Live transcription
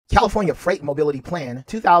California Freight Mobility Plan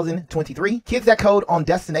 2023, Kids That Code on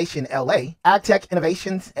Destination LA, AgTech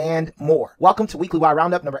Innovations, and more. Welcome to Weekly Wire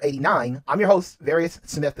Roundup number 89. I'm your host, Various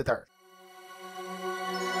Smith III.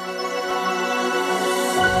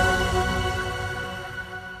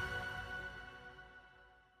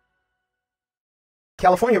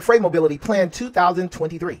 California Freight Mobility Plan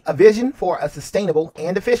 2023, a vision for a sustainable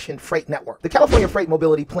and efficient freight network. The California Freight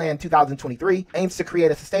Mobility Plan 2023 aims to create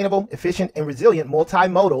a sustainable, efficient, and resilient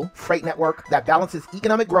multimodal freight network that balances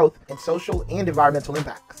economic growth and social and environmental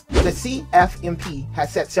impacts. The CFMP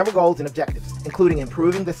has set several goals and objectives, including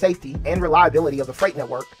improving the safety and reliability of the freight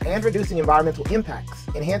network and reducing environmental impacts,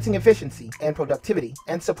 enhancing efficiency and productivity,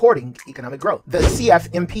 and supporting economic growth. The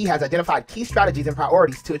CFMP has identified key strategies and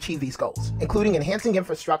priorities to achieve these goals, including enhancing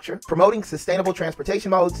infrastructure, promoting sustainable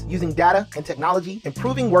transportation modes, using data and technology,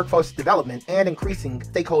 improving workforce development, and increasing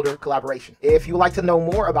stakeholder collaboration. If you would like to know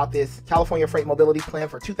more about this California Freight Mobility Plan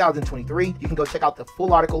for 2023, you can go check out the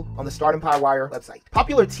full article on the Startempire Wire website.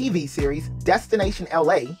 Popular TV series Destination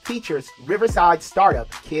LA features Riverside startup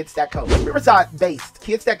Kids That Code. Riverside-based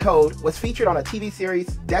Kids That Code was featured on a TV series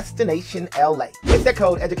Destination LA. Kids That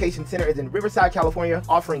Code Education Center is in Riverside, California,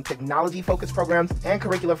 offering technology-focused programs and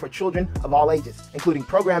curricula for children of all ages, including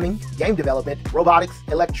programming, game development, robotics,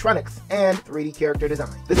 electronics, and 3D character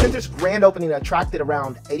design. The center's grand opening attracted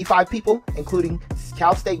around 85 people, including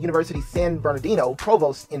Cal State University San Bernardino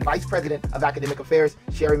Provost and Vice President of Academic Affairs,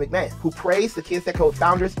 Sherry McMahon, who praised the Kids That Code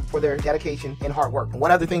founders for their dedication and hard work. And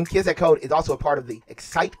one other thing, Kids That Code is also a part of the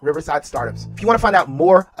Excite Riverside Startups. If you want to find out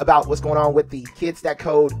more about what's going on with the Kids That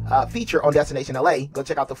Code feature on Destination LA, go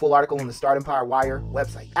check out the full article on the Startempire Wire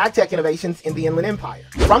website. AgTech Innovations in the Inland Empire.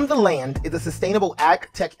 From the Land is a sustainable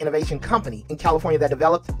AgTech innovation company in California that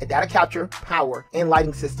developed a data capture, power, and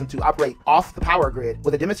lighting system to operate off the power grid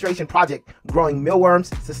with a demonstration project growing mealworms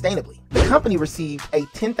sustainably. The company received a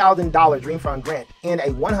 $10,000 Dream Fund grant and a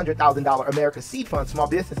 $100,000 America Seed Fund Small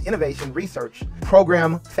Business Innovation Research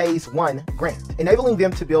Program Phase 1 grant, enabling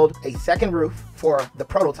them to build a second roof for the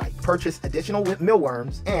prototype, purchase additional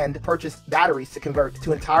mealworms, and purchase batteries to convert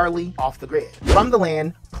to entirely off the grid. From the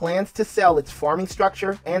Land plans to sell its farming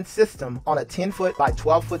structure and system on a 10-foot by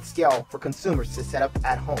 12-foot scale for consumers to set up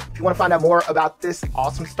at home. If you want to find out more about this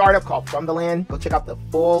awesome startup called From the Land, go check out the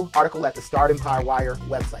full article at the Startempire Wire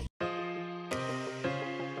website.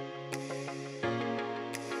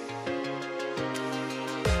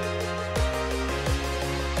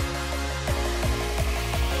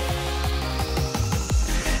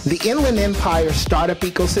 The Inland Empire startup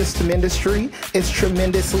ecosystem industry is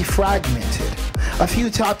tremendously fragmented. A few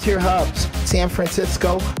top-tier hubs, San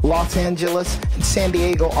Francisco, Los Angeles, and San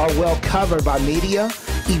Diego, are well covered by media,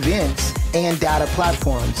 events, and data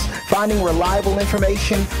platforms. Finding reliable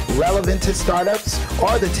information relevant to startups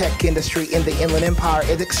or the tech industry in the Inland Empire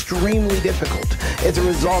is extremely difficult. As a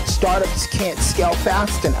result, startups can't scale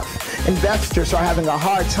fast enough. Investors are having a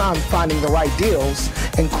hard time finding the right deals,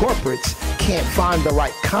 and corporates can't find the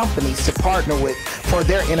right companies to partner with for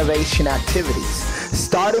their innovation activities.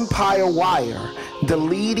 Startempire Wire, the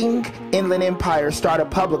leading Inland Empire startup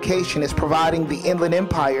publication, is providing the Inland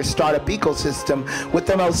Empire startup ecosystem with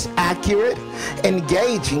the most accurate,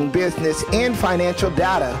 engaging business and financial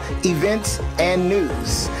data, events, and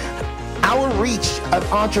news. Our reach of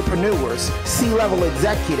entrepreneurs, C-level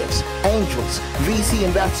executives, angels, VC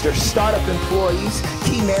investors, startup employees,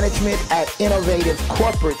 key management at innovative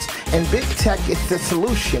corporates, and big tech is the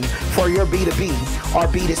solution for your B2B or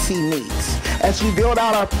B2C needs. As we build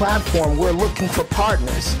out our platform, we're looking for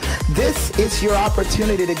partners. This is your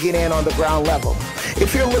opportunity to get in on the ground level.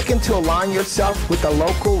 If you're looking to align yourself with the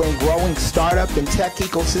local and growing startup and tech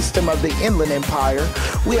ecosystem of the Inland Empire,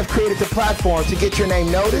 we have created the platform to get your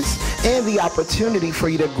name noticed and the opportunity for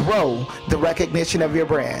you to grow the recognition of your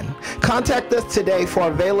brand. Contact us today for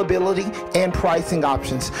availability and pricing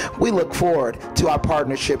options. We look forward to our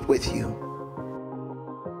partnership with you.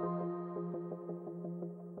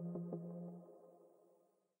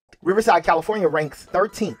 Riverside, California ranks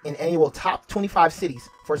 13th in annual top 25 cities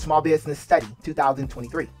for Small Business Study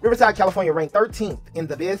 2023. Riverside, California ranked 13th in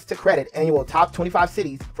the Biz to Credit annual top 25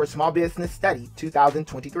 cities for Small Business Study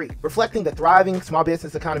 2023, reflecting the thriving small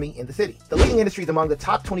business economy in the city. The leading industries among the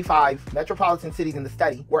top 25 metropolitan cities in the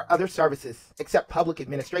study were other services except public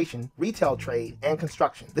administration, retail trade, and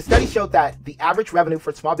construction. The study showed that the average revenue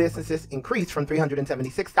for small businesses increased from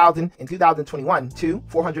 $376,000 in 2021 to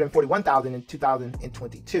 $441,000 in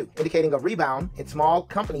 2022, indicating a rebound in small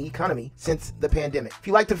company economy since the pandemic. If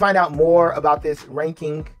you like like to find out more about this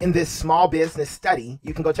ranking in this small business study,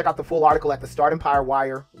 you can go check out the full article at the Startempire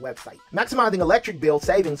Wire website. Maximizing electric bill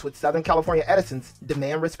savings with Southern California Edison's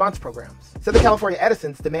demand response programs. Southern California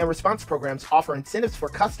Edison's demand response programs offer incentives for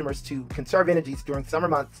customers to conserve energy during summer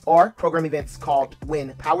months or program events called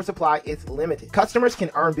When Power Supply is Limited. Customers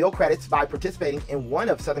can earn bill credits by participating in one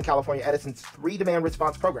of Southern California Edison's 3 demand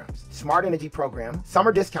response programs: Smart Energy Program,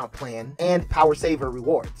 Summer Discount Plan, and Power Saver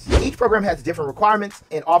Rewards. Each program has different requirements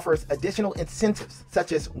and offers additional incentives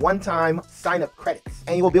such as one-time sign-up credits,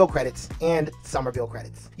 annual bill credits, and summer bill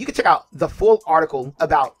credits. You can check out the full article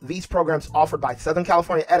about these programs offered by Southern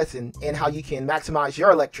California Edison and how you can maximize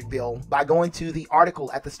your electric bill by going to the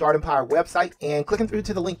article at the Startempire website and clicking through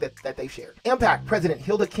to the link that they've shared. Impact President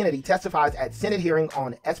Hilda Kennedy testifies at Senate hearing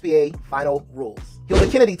on SBA final rules. Hilda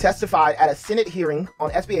Kennedy testified at a Senate hearing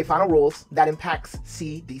on SBA final rules that impacts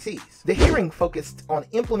CDCs. The hearing focused on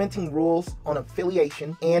implementing rules on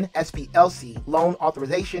affiliation and SBLC loan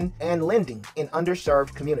authorization and lending in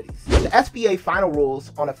underserved communities. The SBA final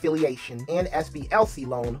rules on affiliation and SBLC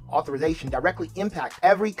loan authorization directly impact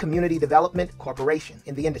every community development corporation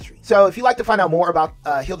in the industry. So if you'd like to find out more about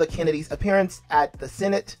Hilda Kennedy's appearance at the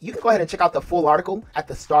Senate, you can go ahead and check out the full article at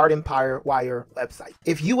the Startempire Wire website.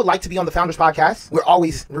 If you would like to be on the Founders Podcast, we're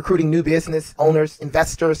always recruiting new business owners,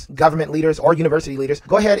 investors, government leaders, or university leaders.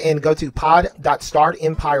 Go ahead and go to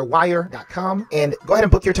pod.startempirewire.com and go ahead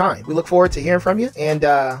and book your time. We look forward to hearing from you and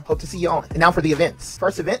hope to see you on. And now for the events.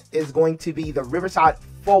 First event is going to be the Riverside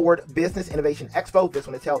Forward Business Innovation Expo. This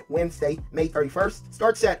one is held Wednesday, May 31st.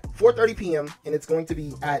 Starts at 4:30 p.m. and it's going to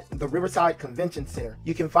be at the Riverside Convention Center.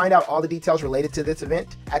 You can find out all the details related to this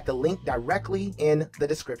event at the link directly in the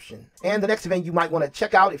description. And the next event you might want to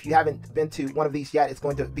check out if you haven't been to one of these yet, it's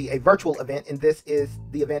going to be a virtual event, and this is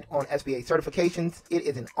the event on SBA certifications. It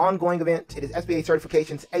is an ongoing event. It is SBA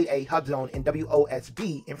Certifications AA Hub Zone and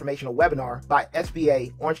WOSB Informational Webinar by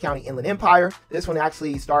SBA Orange County Inland Empire. This one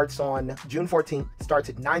actually starts on June 14th.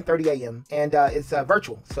 Starts at 9:30 a.m. and it's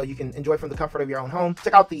virtual, so you can enjoy from the comfort of your own home.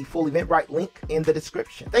 Check out the full Eventbrite link in the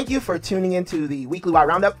description. Thank you for tuning into the Weekly Wire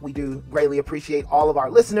Roundup. We do greatly appreciate all of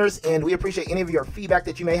our listeners, and we appreciate any of your feedback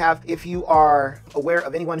that you may have. If you are aware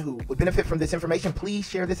of anyone who would benefit from this information, please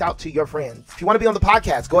share this out to your friends. If you want to be on the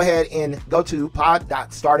podcast, go ahead and go to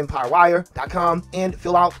pod.startempirewire.com and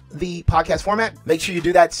fill out the podcast format. Make sure you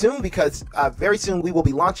do that soon, because very soon we will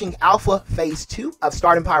be launching Alpha Phase 2 of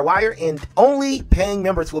Startempire Wire, and only paying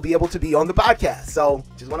members will be able to be on the podcast. So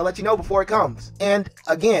just want to let you know before it comes. And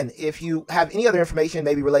again, if you have any other information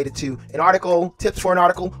maybe related to an article, tips for an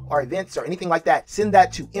article, or events or anything like that, send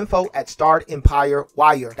that to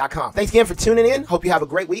info@startempirewire.com. Thanks again for tuning in. Hope you have a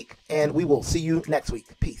great week, and we will see you next week.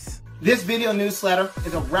 Peace. This video newsletter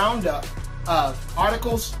is a roundup of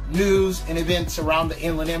articles, news, and events around the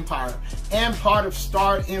Inland Empire, and part of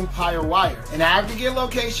Startempire Wire, an aggregate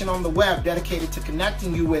location on the web dedicated to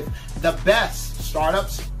connecting you with the best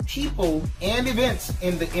startups, people, and events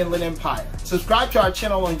in the Inland Empire. Subscribe to our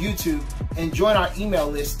channel on YouTube and join our email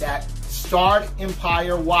list at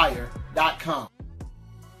startempirewire.com.